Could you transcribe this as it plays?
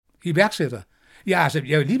iværksætter. Ja, altså,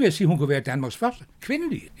 jeg vil lige ved at sige, at hun kunne være Danmarks første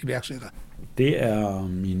kvindelige iværksætter. Det er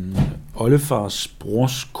min oldefars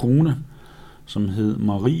brors kone, som hed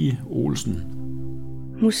Marie Olsen.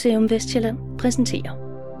 Museum Vestsjælland præsenterer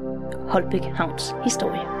Holbæk Havns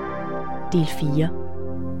historie. Del 4.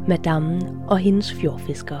 Madammen og hendes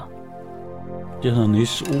fjordfiskere. Jeg hedder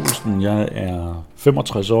Nis Olsen. Jeg er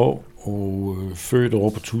 65 år og født over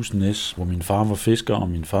på Tusnæs, hvor min far var fisker, og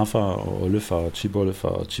min farfar og oldefar og tipoldefar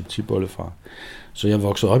og tip-tipoldefar. Så jeg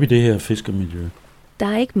voksede op i det her fiskermiljø. Der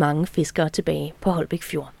er ikke mange fiskere tilbage på Holbæk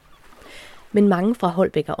Fjord. Men mange fra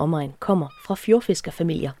Holbæk og omegn kommer fra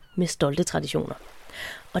fjordfiskerfamilier med stolte traditioner.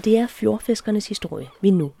 Og det er fjordfiskernes historie,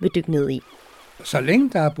 vi nu vil dykke ned i. Så længe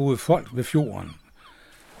der er boet folk ved fjorden,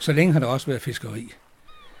 så længe har der også været fiskeri.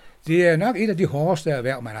 Det er nok et af de hårdeste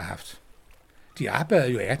erhverv, man har haft. De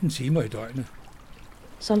arbejdede jo 18 timer i døgnet.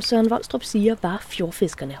 Som Søren Voldstrup siger, var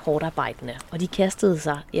fjordfiskerne hårdt arbejdende, og de kastede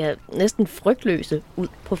sig næsten frygtløse ud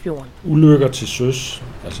på fjorden. Ulykker til søs,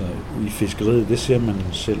 altså i fiskeriet, det ser man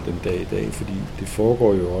selv den dag i dag, fordi det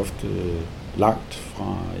foregår jo ofte langt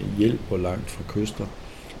fra hjælp og langt fra kyster.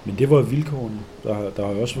 Men det var vilkårene. Der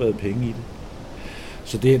har jo også været penge i det.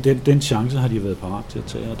 Så den chance har de været parat til at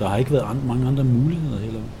tage, og der har ikke været mange andre muligheder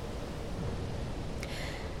heller.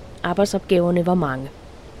 Arbejdsopgaverne var mange.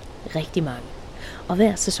 Rigtig mange. Og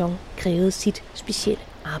hver sæson krævede sit specielle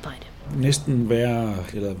arbejde. Næsten hver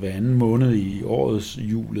anden måned i årets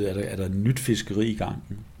julet er der nyt fiskeri i gang.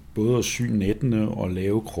 Både at sy nettene og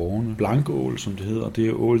lave krogene. Blankål, som det hedder, det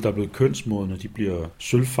er ål, der er blevet kønsmodne, de bliver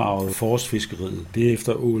sølvfarvet forårsfiskeriet. Det er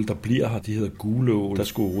efter ål, der bliver her, de hedder gule ål. Der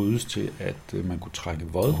skulle ryddes til, at man kunne trække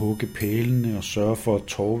vod, hugge pælene og sørge for, at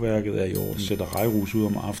torvværket er i orden. Sætter rejrus ud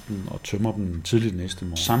om aftenen og tømmer dem tidligt næste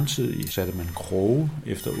morgen. Samtidig satte man kroge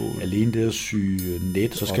efter ål. Alene det at sy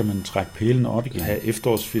net, så skal man trække pælene op igen. Have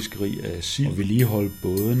efterårsfiskeri af sild og vedligeholde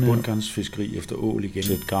bådene. Bundgarnsfiskeri efter ål igen.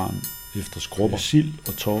 Sæt garn efter skrubber, sild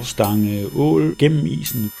og torsk, stange ål gennem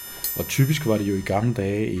isen. Og typisk var det jo i gamle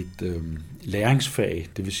dage et læringsfag,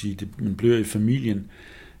 det vil sige, at man blev i familien.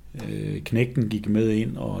 Knægten gik med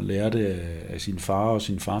ind og lærte af sin far og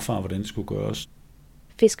sin farfar, hvordan det skulle gøres.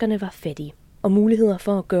 Fiskerne var fattige, og muligheder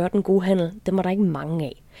for at gøre den gode handel, dem var der ikke mange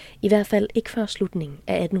af. I hvert fald ikke før slutningen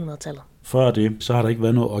af 1800-tallet. Før det, så har der ikke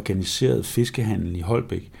været noget organiseret fiskehandel i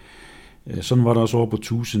Holbæk. Sådan var der også over på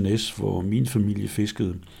Tusnæs, hvor min familie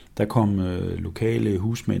fiskede. Der kom lokale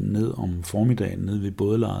husmænd ned om formiddagen ned ved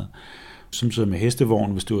bådelejet, som med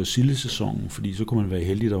hestevogn, hvis det var sildesæsonen, fordi så kunne man være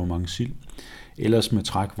heldig, der var mange sild. Ellers med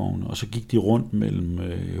trækvogne, og så gik de rundt mellem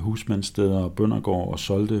husmandssteder og bøndergård og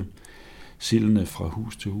solgte sildene fra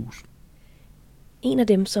hus til hus. En af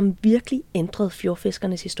dem, som virkelig ændrede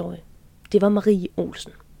fjordfiskernes historie, det var Marie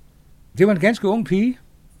Olsen. Det var en ganske ung pige,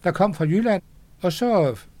 der kom fra Jylland, og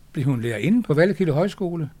så blev hun lærerinde på Vallekilde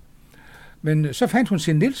Højskole. Men så fandt hun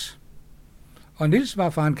sin Niels, og Niels var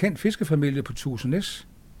fra en kendt fiskefamilie på Tusnæs.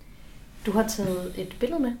 Du har taget et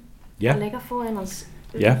billede med, ja, og lægger foran os.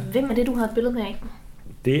 Ja. Hvem er det, du har et billede med af?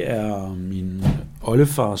 Det er min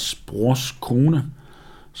oldefars brors kone,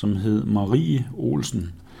 som hed Marie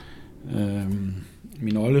Olsen.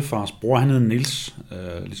 Min oldefars bror, han hed Niels,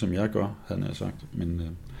 ligesom jeg gør, havde jeg sagt.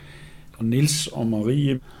 Og Niels og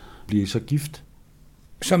Marie blev så gift.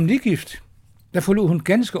 Som nygift, der forlod hun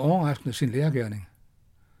ganske overraskende sin lærergerning.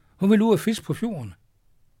 Hun ville ud og fiske på fjorden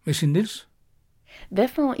med sin Niels. Hvad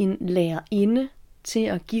får en lærerinde til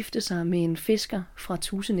at gifte sig med en fisker fra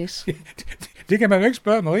Tusnæs? Det kan man jo ikke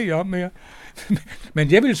spørge Marie om mere.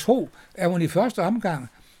 Men jeg vil tro, at hun i første omgang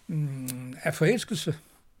er forelskelse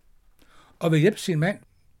og vil hjælpe sin mand.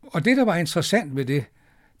 Og det, der var interessant ved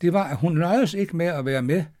det var, at hun nøjedes ikke med at være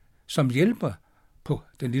med som hjælper på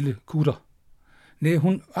den lille kutter. Nej,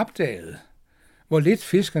 hun opdagede, hvor lidt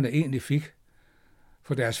fiskerne egentlig fik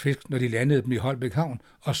for deres fisk, når de landede dem i Holbæk Havn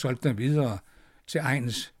og solgte dem videre til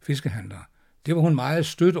egens fiskehandlere. Det var hun meget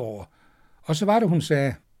stødt over. Og så var det, hun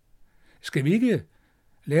sagde, skal vi ikke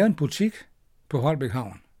lave en butik på Holbæk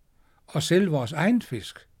Havn og sælge vores egen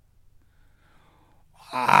fisk?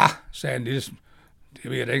 Sagde Nielsen,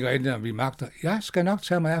 det ved jeg da ikke rigtigt, om vi magter. Jeg skal nok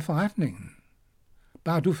tage mig af forretningen.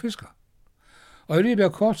 Bare du fisker. Og i løbet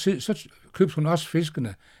af kort tid, så købte hun også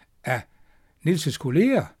fiskene af Niels'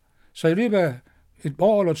 kolleger. Så i løbet af et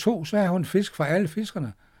år eller to, så havde hun fisk fra alle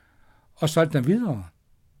fiskerne og solgte dem videre.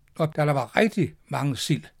 Og da der var rigtig mange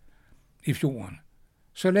sild i fjorden,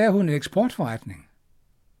 så lavede hun en eksportforretning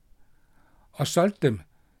og solgte dem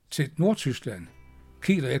til Nordtyskland.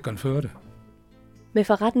 Kiel og Egon førte. Med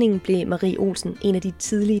forretningen blev Marie Olsen en af de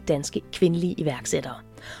tidlige danske kvindelige iværksættere,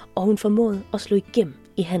 og hun formåede at slå igennem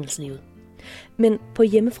i handelslivet. Men på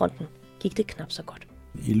hjemmefronten gik det knap så godt.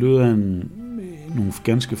 I løbet af nogle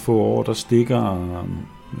ganske få år, der stikker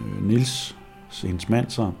Niels, hendes mand,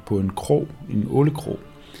 sig på en krog, en ålekrog,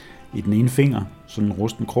 i den ene finger, sådan en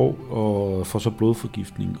rusten krog, og får så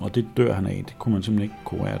blodforgiftning, og det dør han af. Det kunne man simpelthen ikke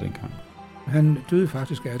kurere dengang. Han døde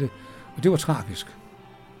faktisk af det, og det var tragisk.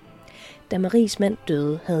 Da Maries mand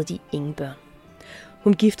døde, havde de ingen børn.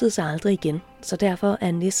 Hun giftede sig aldrig igen, så derfor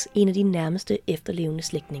er Nis en af de nærmeste efterlevende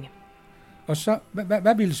slægtninge. Og så,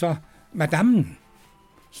 hvad ville så madammen,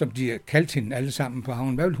 som de kaldte hende alle sammen på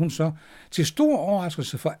havnen, hvad ville hun så, til stor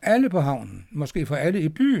overraskelse for alle på havnen, måske for alle i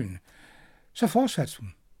byen, så fortsatte hun.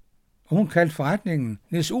 Og hun kaldte forretningen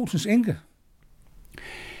Niels Olsens enke.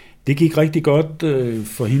 Det gik rigtig godt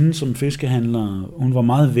for hende som fiskehandler. Hun var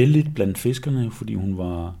meget vældigt blandt fiskerne, fordi hun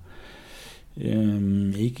var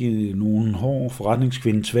ikke nogen hård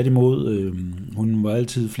forretningskvinde. Tværtimod, hun var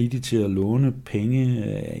altid flittig til at låne penge,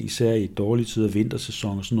 især i dårlige tider,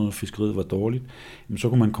 vintersæson og sådan noget, fiskeriet var dårligt. Jamen, så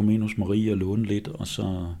kunne man komme ind hos Marie og låne lidt,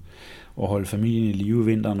 og holde familien i live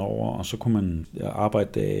vinteren over, og så kunne man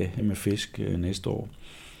arbejde med fisk næste år.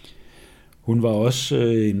 Hun var også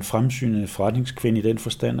en fremsynet forretningskvinde i den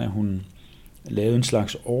forstand, at hun lavede en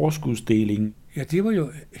slags overskudsdeling. Ja, det var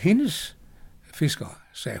jo hendes fiskere,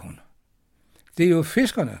 sagde hun. Det er jo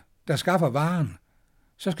fiskerne, der skaffer varen.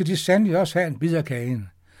 Så skal de sandelig også have en bid af kagen.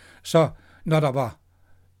 Så når der var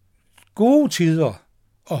gode tider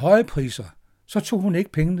og høje priser, så tog hun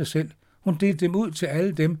ikke pengene selv. Hun delte dem ud til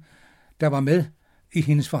alle dem, der var med i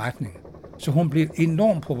hendes forretning. Så hun blev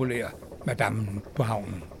enormt populær, madammen på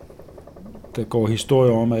havnen. Der går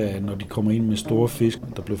historier om, at når de kommer ind med store fisk,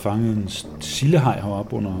 der blev fanget en sildehaj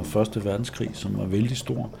heroppe under 1. verdenskrig, som var vældig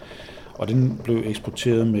stor. Og den blev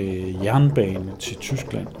eksporteret med jernbane til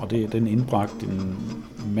Tyskland, og den indbragte en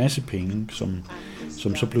masse penge,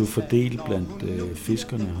 som så blev fordelt blandt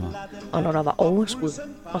fiskerne her. Og når der var overskud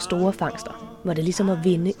og store fangster, var det ligesom at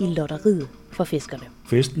vinde i lotteriet for fiskerne.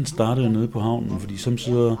 Festen startede nede på havnen, fordi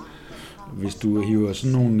samtidig, hvis du hiver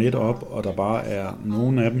sådan nogle net op, og der bare er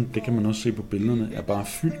nogle af dem, det kan man også se på billederne, er bare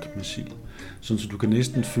fyldt med sild. Så du kan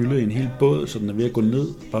næsten fylde en hel båd, så den er ved at gå ned,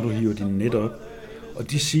 bare du hiver din net op.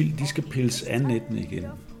 Og de sild, de skal pilles af nettene igen.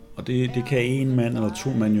 Og det kan en mand eller to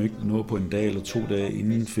mand jo ikke nå på en dag eller 2 dage,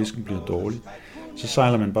 inden fisken bliver dårlig. Så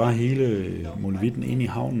sejler man bare hele molevitten ind i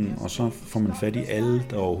havnen, og så får man fat i alle,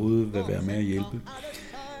 der overhovedet vil være med at hjælpe.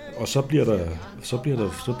 Og så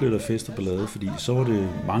bliver der fest og ballade, fordi så var det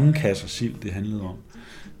mange kasser sild, det handlede om.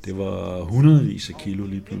 Det var hundredvis af kilo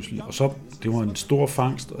lige pludselig. Og så, det var en stor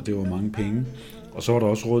fangst, og det var mange penge. Og så var der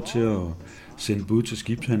også råd til at sende bud til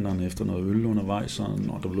skibshandlerne efter noget øl undervejs,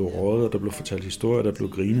 og der blev røget, og der blev fortalt historier, der blev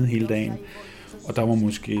grinet hele dagen. Og der var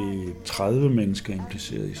måske 30 mennesker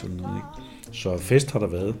impliceret i sådan noget, ikke? Så fest har der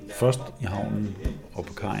været. Først i havnen og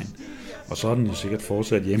på kajen. Og så er den jo sikkert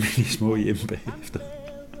fortsat hjemme i de små hjem bagefter.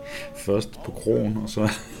 Først på krogen, og så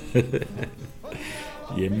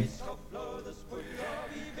hjemme.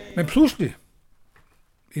 Men pludselig,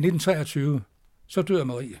 i 1923, så dør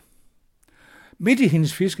Marie. Midt i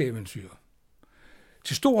hendes fiskeeventyr.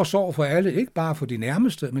 Til stor sorg for alle, ikke bare for de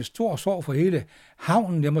nærmeste, men stor sorg for hele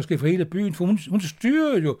havnen, ja måske for hele byen, for hun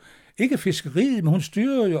styrede jo ikke fiskeriet, men hun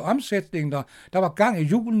styrede jo omsætningen, der var gang i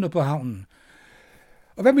hjulene på havnen.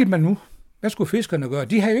 Og hvad ville man nu? Hvad skulle fiskerne gøre?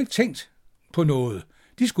 De havde jo ikke tænkt på noget.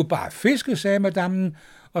 De skulle bare fiske, sagde madammen,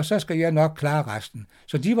 og så skal jeg nok klare resten.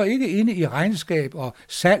 Så de var ikke inde i regnskab og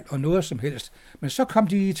salg og noget som helst. Men så kom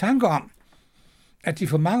de i tanke om, at de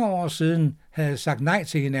for mange år siden havde sagt nej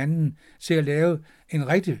til hinanden til at lave en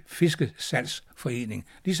rigtig fiskesalgsforening,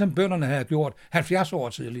 ligesom bønderne havde gjort 70 år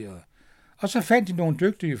tidligere. Og så fandt de nogle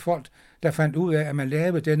dygtige folk, der fandt ud af, at man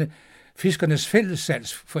lavede denne fiskernes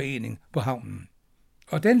fællessalgsforening på havnen.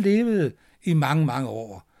 Og den levede i mange, mange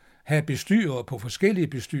år. Havde bestyrere på forskellige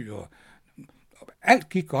bestyrere. Alt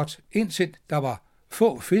gik godt, indtil der var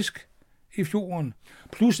få fisk i fjorden.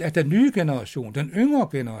 Plus at den nye generation, den yngre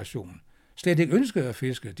generation, slet ikke ønskede at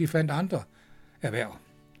fiske. De fandt andre erhverv.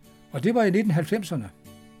 Og det var i 1990'erne.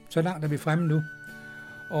 Så langt er vi fremme nu.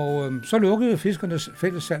 Og så lukkede Fiskernes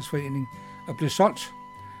Fællessalgsforening og blev solgt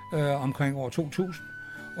omkring år 2000.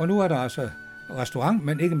 Og nu er der altså restaurant,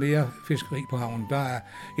 men ikke mere fiskeri på havnen. Der er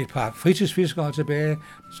et par fritidsfiskere tilbage,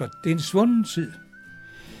 så det er en svunden tid.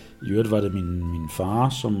 I øvrigt var det min far,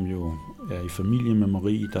 som jo er i familie med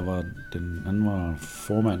Marie, han var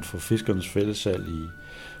formand for Fiskernes Fællessalg i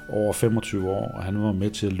over 25 år, og han var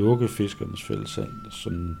med til at lukke Fiskernes Fællessalg,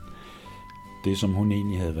 sådan det, som hun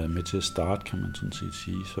egentlig havde været med til at starte, kan man sådan set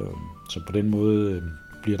sige. Så på den måde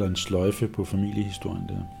bliver der en sløjfe på familiehistorien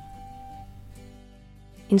der.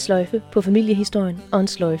 En sløjfe på familiehistorien og en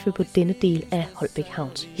sløjfe på denne del af Holbæk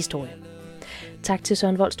Havns historie. Tak til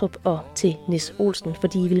Søren Volstrup og til Nis Olsen,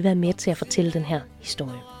 fordi I ville være med til at fortælle den her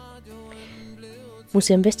historie.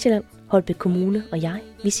 Museum Vestsjælland, Holbæk Kommune og jeg,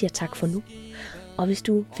 vi siger tak for nu. Og hvis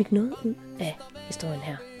du fik noget ud af historien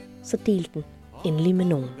her, så del den endelig med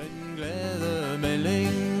nogen. Den glade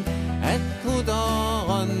melding, at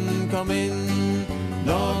kudderen kom ind.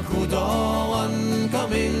 Når kudderen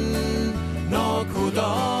kom ind, når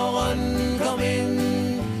kudderen kom ind,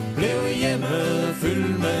 blev hjemmet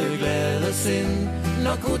fyldt med glade sind.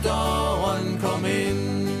 Når kudderen